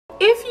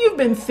if you've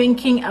been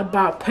thinking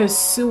about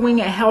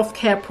pursuing a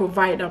healthcare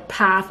provider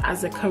path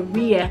as a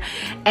career,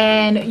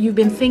 and you've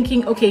been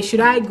thinking, okay, should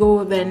I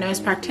go the nurse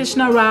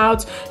practitioner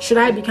route? Should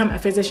I become a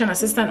physician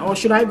assistant, or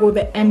should I go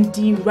the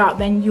MD route?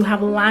 Then you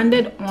have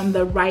landed on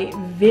the right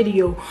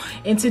video.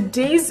 In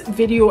today's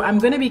video, I'm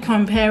going to be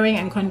comparing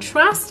and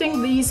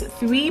contrasting these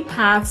three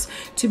paths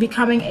to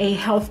becoming a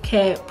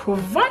healthcare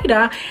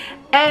provider,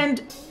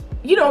 and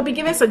be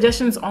giving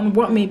suggestions on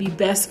what may be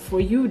best for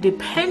you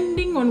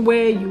depending on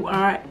where you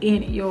are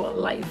in your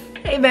life.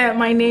 Hey there,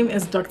 my name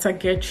is Dr.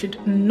 Gertrude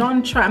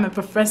Nontra. I'm a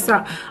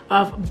professor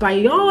of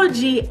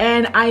biology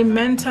and I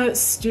mentor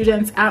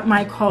students at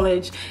my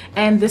college.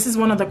 And this is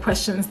one of the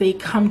questions they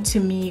come to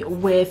me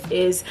with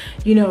is,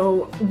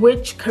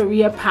 which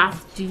career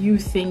path do you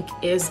think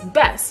is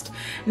best?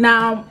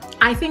 Now,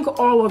 I think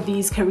all of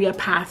these career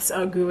paths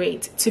are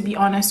great. To be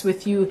honest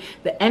with you,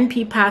 the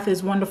NP path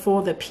is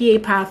wonderful, the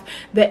PA path,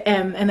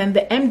 and then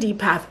the MD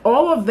path.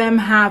 All of them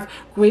have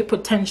great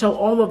potential.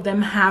 All of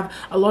them have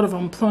a lot of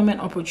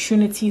employment opportunities.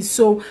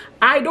 So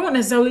I don't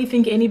necessarily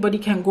think anybody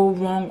can go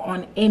wrong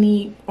on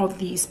any of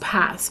these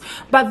paths,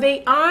 but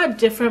they are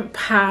different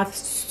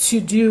paths to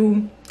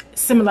do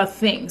similar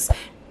things,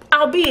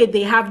 albeit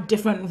they have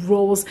different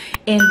roles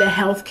in the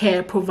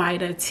healthcare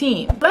provider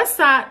team. Let's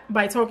start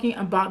by talking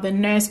about the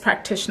nurse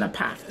practitioner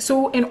path.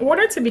 So in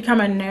order to become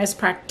a nurse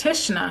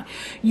practitioner,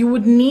 you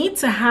would need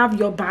to have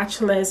your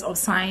bachelor's of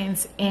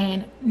science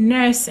in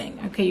nursing.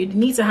 Okay, you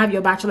need to have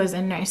your bachelor's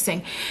in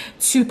nursing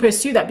to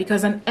pursue that,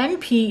 because an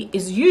NP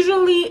is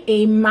usually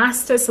a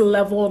master's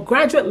level,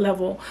 graduate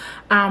level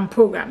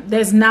program.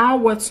 There's now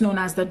what's known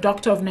as the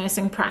Doctor of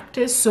Nursing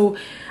Practice. So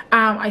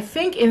I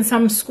think in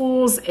some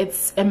schools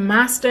it's a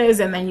master's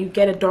and then you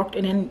get a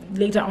doctorate, and then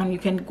later on you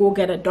can go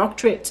get a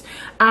doctorate.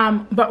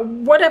 But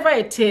whatever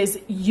it is,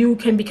 you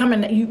can become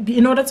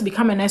in order to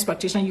become a nurse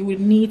practitioner, you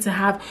would need to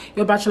have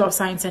your Bachelor of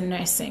Science in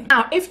Nursing.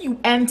 Now, if you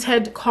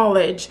entered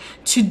college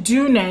to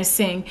do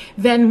nursing,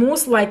 then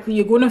most likely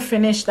you're going to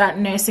finish that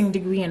nursing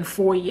degree in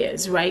 4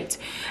 years, right?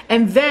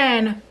 And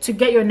then to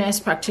get your nurse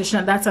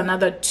practitioner, that's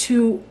another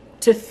 2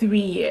 to 3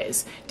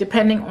 years,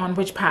 depending on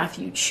which path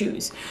you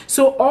choose.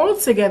 So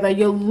altogether,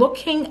 you're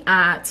looking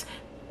at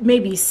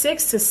maybe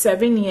 6 to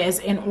 7 years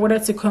in order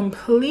to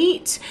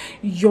complete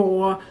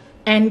your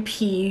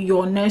NP,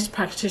 your nurse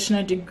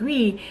practitioner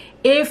degree,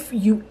 if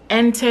you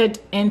entered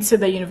into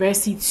the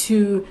university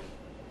to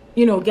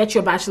get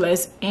your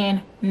bachelor's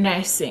in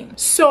nursing.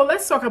 So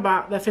let's talk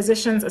about the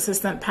physician's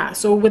assistant path.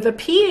 So with the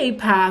PA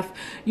path,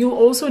 you'll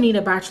also need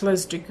a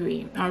bachelor's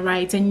degree, all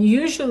right? And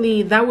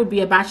usually that would be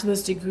a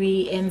bachelor's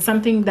degree in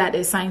something that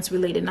is science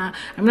related. Now,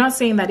 I'm not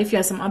saying that if you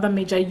have some other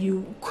major,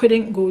 you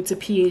couldn't go to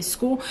PA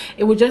school.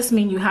 It would just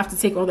mean you have to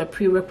take all the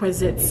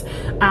prerequisites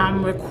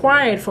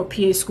required for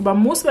PA school. But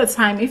most of the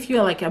time, if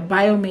you're like a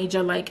bio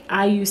major, like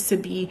I used to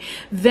be,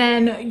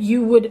 then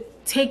you would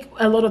take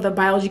a lot of the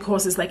biology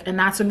courses like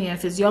anatomy and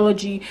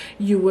physiology.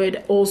 You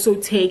would also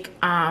take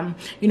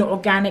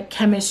organic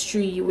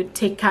chemistry. You would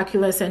take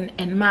calculus and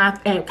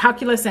math,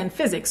 calculus and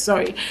physics,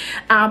 sorry.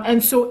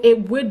 And so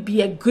it would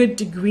be a good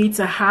degree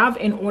to have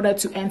in order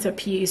to enter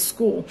PA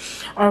school.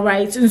 All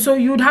right, and so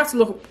you would have to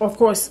look, of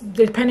course,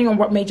 depending on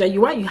what major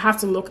you are, you have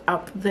to look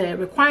up the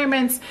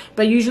requirements,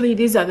 but usually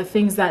these are the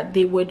things that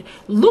they would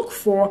look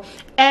for.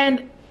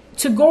 And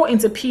to go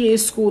into PA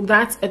school,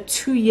 that's a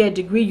 2-year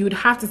degree. You'd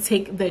have to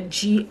take the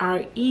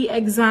GRE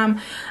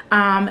exam,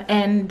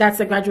 and that's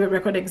a graduate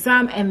record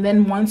exam. And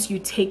then once you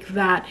take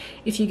that,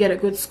 if you get a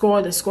good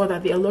score, the score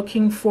that they're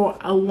looking for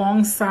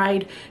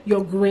alongside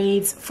your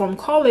grades from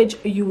college,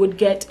 you would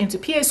get into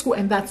PA school,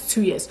 and that's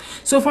 2 years.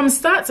 So from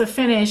start to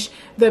finish,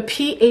 the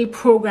PA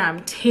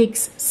program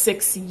takes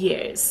 6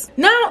 years.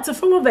 Now, to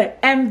follow the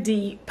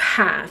MD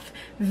path,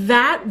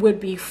 that would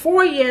be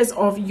 4 years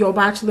of your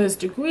bachelor's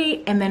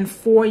degree and then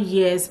 4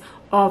 years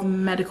of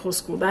medical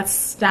school. That's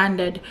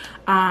standard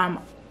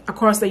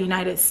across the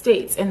United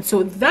States. And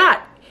so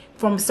that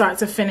from start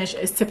to finish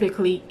is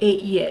typically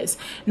 8 years.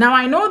 Now,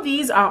 I know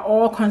these are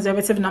all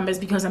conservative numbers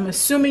because I'm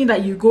assuming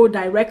that you go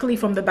directly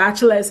from the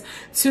bachelor's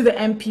to the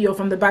MP, or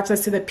from the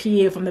bachelor's to the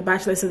PA, or from the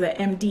bachelor's to the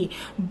MD.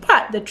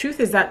 But the truth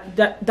is that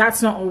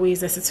that's not always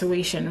the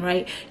situation,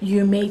 right?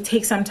 You may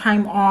take some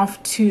time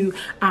off to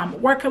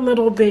work a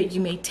little bit.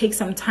 You may take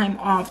some time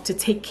off to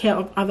take care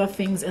of other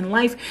things in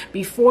life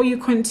before you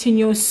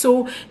continue.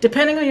 So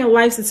depending on your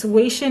life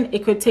situation,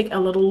 it could take a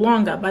little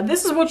longer. But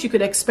this is what you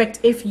could expect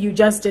if you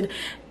just did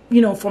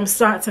from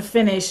start to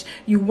finish,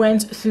 you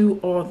went through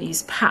all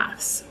these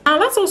paths. Now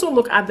let's also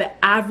look at the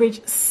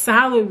average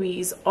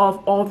salaries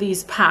of all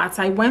these paths.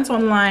 I went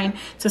online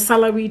to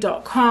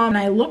salary.com and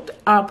I looked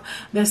up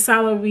the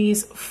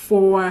salaries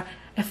for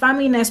a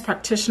family nurse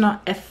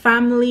practitioner, a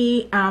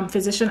family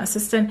physician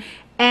assistant,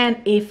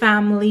 and a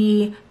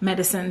family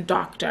medicine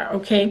doctor.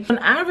 Okay, on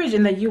average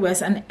in the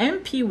US, an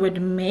MP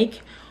would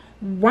make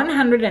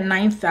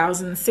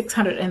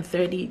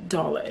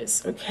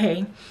 $109,630.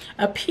 Okay,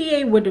 a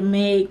PA would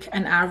make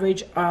an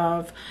average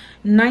of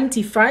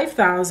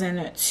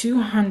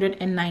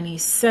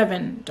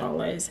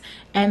 $95,297,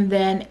 and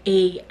then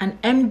an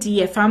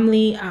MD,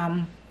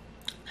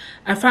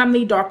 a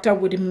family doctor,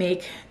 would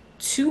make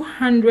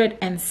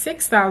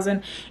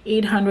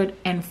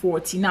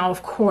 $206,840. Now,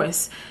 of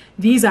course,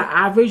 these are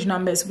average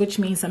numbers, which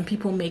means some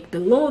people make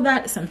below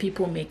that, some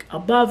people make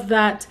above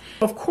that.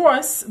 Of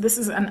course, this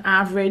is an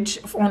average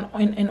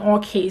in all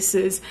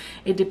cases.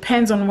 It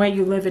depends on where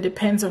you live. It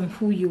depends on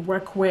who you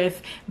work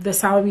with. The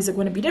salaries are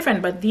going to be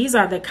different, but these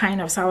are the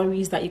kind of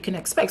salaries that you can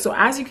expect. So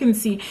as you can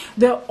see,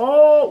 they're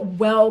all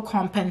well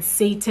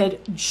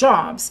compensated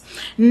jobs.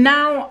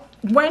 Now,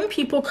 when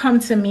people come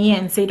to me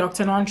and say,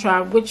 Dr.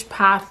 Nontra, which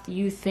path do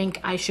you think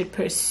I should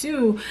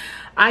pursue?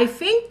 I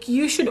think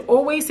you should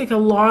always take a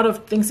lot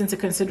of things into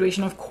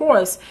consideration. Of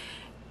course,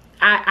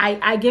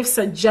 I give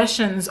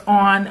suggestions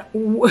on,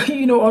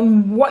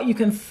 on what you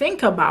can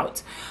think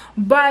about.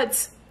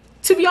 But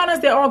to be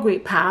honest, they're all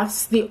great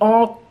paths. They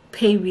all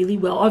pay really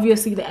well.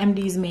 Obviously, the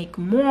MDs make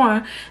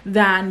more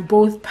than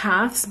both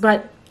paths,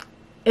 but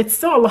it's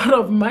still a lot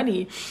of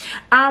money.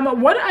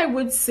 What I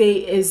would say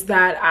is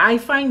that I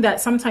find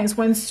that sometimes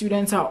when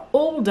students are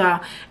older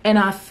and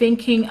are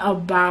thinking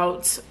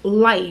about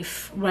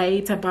life,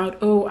 right, about,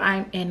 oh,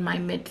 I'm in my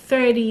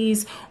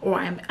mid-30s, or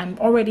I'm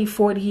already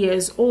 40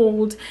 years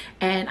old,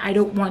 and I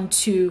don't want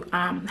to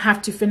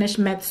have to finish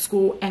med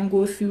school and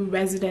go through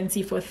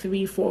residency for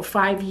 3, 4,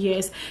 5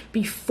 years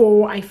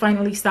before I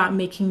finally start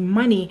making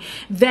money,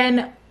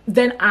 then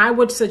I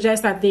would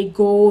suggest that they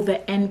go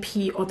the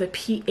NP or the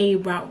PA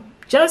route.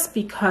 Just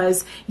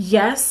because,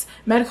 yes,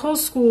 medical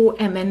school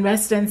and then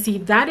residency,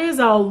 that is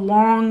a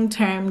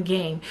long-term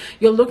game.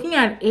 You're looking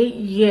at 8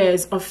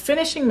 years of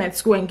finishing med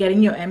school and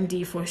getting your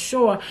MD for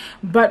sure.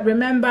 But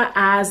remember,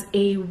 as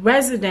a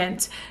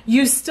resident,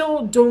 you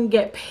still don't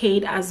get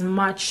paid as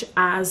much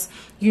as,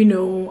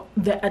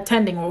 the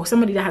attending or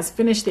somebody that has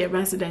finished their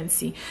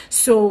residency.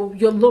 So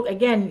you'll look,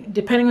 again,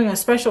 depending on your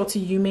specialty,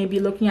 you may be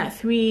looking at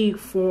 3,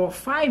 4,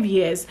 5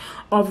 years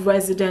of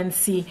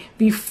residency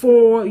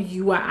before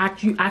you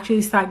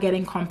actually start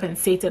getting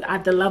compensated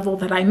at the level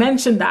that I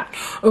mentioned that.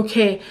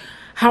 Okay.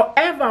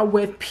 However,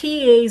 with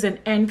PAs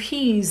and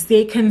NPs,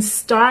 they can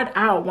start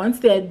out, once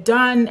they're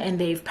done and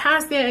they've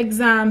passed their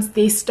exams,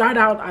 they start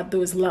out at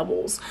those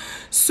levels.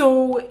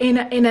 So in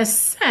a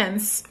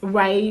sense,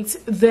 right,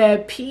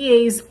 the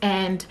PAs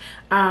and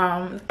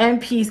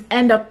NPs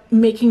end up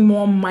making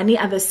more money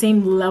at the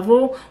same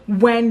level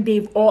when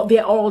they're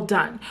all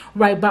done,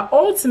 right? But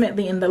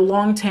ultimately, in the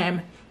long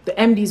term, the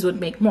MDs would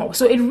make more.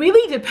 So it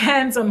really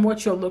depends on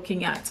what you're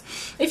looking at.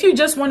 If you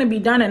just want to be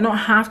done and not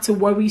have to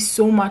worry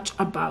so much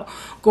about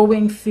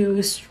going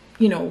through,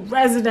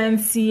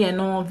 residency and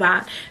all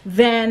that,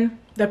 then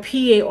the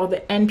PA or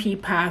the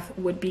NP path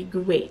would be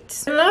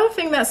great. Another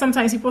thing that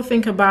sometimes people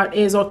think about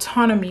is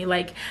autonomy.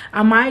 Like,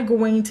 am I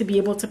going to be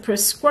able to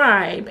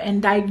prescribe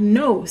and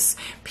diagnose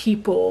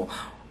people?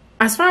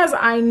 As far as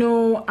I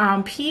know,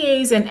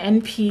 PAs and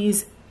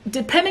NPs,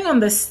 depending on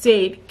the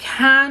state,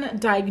 can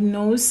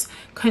diagnose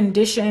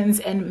conditions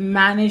and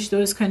manage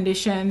those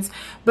conditions,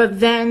 but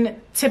then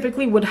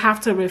typically would have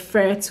to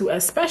refer to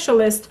a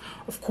specialist,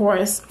 of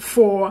course,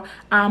 for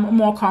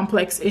more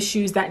complex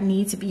issues that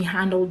need to be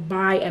handled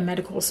by a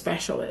medical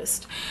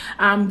specialist.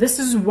 This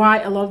is why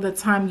a lot of the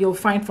time you'll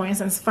find, for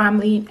instance,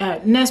 family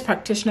nurse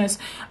practitioners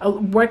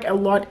work a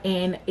lot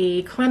in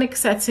a clinic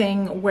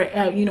setting,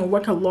 where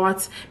work a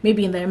lot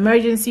maybe in the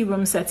emergency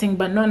room setting,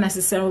 but not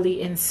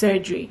necessarily in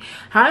surgery.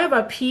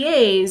 However,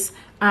 PAs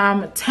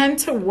tend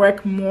to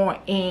work more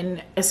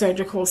in a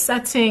surgical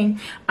setting.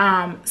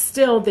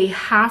 Still, they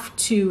have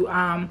to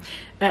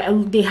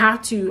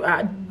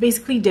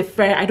basically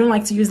defer. I don't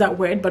like to use that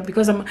word, but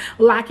because I'm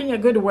lacking a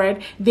good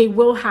word, they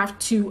will have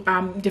to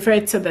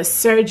defer to the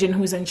surgeon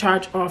who's in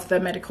charge of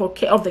the medical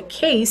of the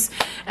case.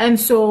 And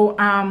so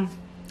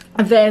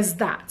there's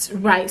that,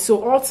 right?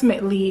 So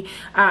ultimately,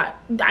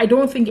 I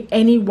don't think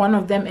any one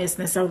of them is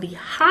necessarily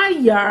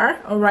higher,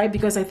 all right?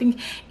 Because I think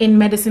in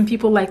medicine,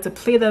 people like to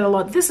play that a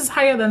lot. This is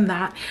higher than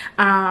that.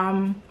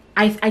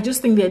 I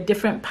just think there are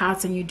different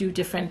paths, and you do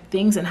different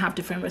things and have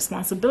different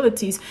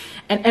responsibilities,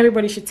 and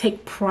everybody should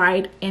take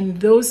pride in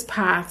those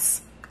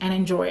paths and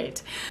enjoy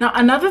it. Now,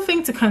 another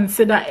thing to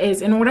consider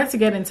is, in order to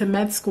get into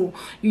med school,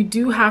 you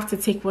do have to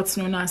take what's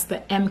known as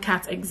the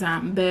MCAT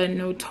exam, the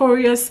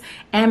notorious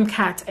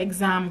MCAT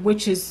exam,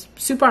 which is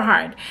super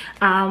hard.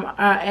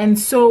 And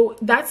so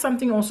that's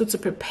something also to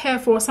prepare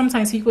for.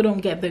 Sometimes people don't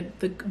get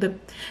the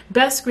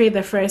best grade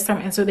the first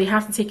time, and so they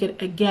have to take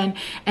it again,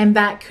 and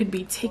that could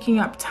be taking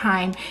up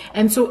time.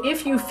 And so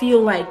if you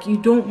feel like you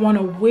don't want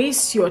to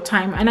waste your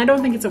time, and I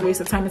don't think it's a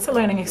waste of time, it's a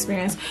learning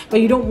experience, but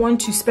you don't want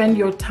to spend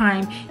your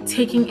time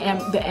taking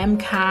taking the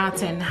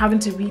MCAT and having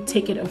to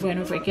retake it over and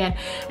over again.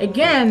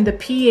 Again, the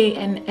PA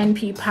and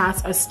NP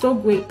paths are still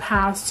great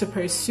paths to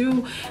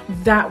pursue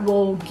that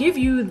will give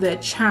you the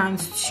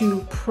chance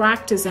to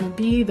practice and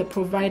be the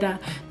provider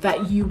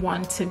that you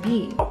want to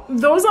be.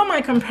 Those are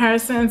my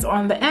comparisons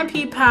on the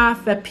NP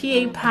path, the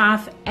PA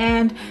path,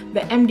 and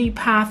the MD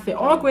path. They're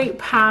all great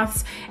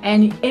paths,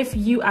 and if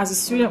you as a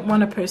student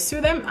want to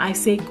pursue them, I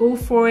say go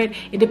for it.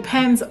 It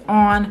depends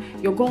on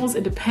your goals.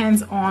 It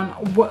depends on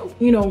what,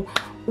 you know,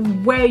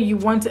 where you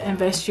want to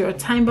invest your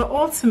time, but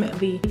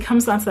ultimately it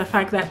comes down to the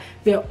fact that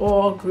they're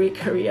all great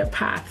career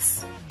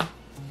paths.